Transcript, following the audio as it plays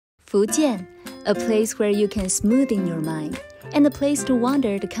Fujian, a place where you can smoothen your mind, and a place to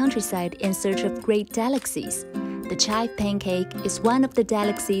wander the countryside in search of great delicacies. The chive pancake is one of the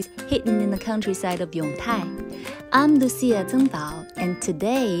delicacies hidden in the countryside of Yongtai. I'm Lucia Zhengbao, and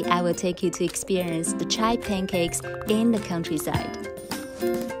today I will take you to experience the chive pancakes in the countryside.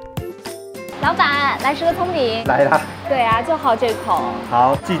 老板，来10个葱饼。来啦。对啊，就好这口。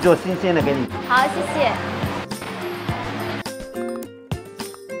好，自己做新鲜的给你。好，谢谢。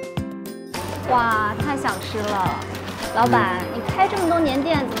哇，太想吃了！老板，你开这么多年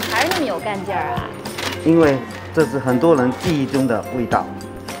店，怎么还是那么有干劲儿啊？因为这是很多人记忆中的味道。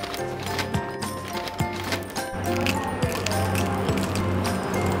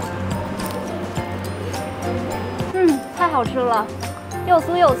太好吃了，又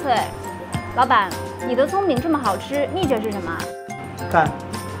酥又脆。老板，你的葱饼这么好吃，秘诀是什么？看，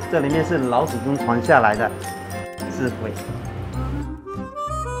这里面是老祖宗传下来的智慧。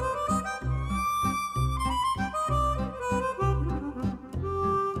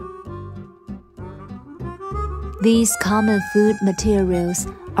These common food materials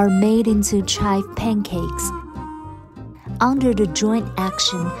are made into chive pancakes under the joint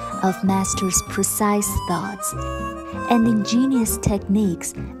action of masters' precise thoughts and ingenious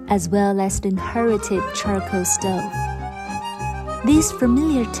techniques, as well as the inherited charcoal stove. These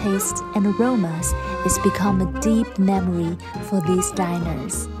familiar tastes and aromas has become a deep memory for these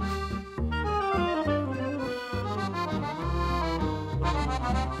diners.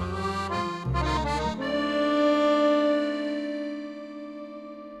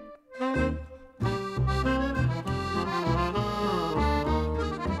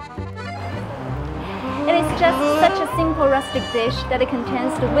 It is just such a simple rustic dish that it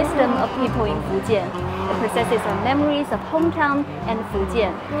contains the wisdom of people in Fujian. It possesses our memories of hometown and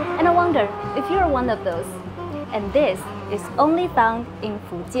Fujian. And I wonder if you're one of those. And this is only found in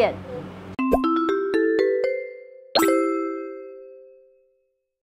Fujian.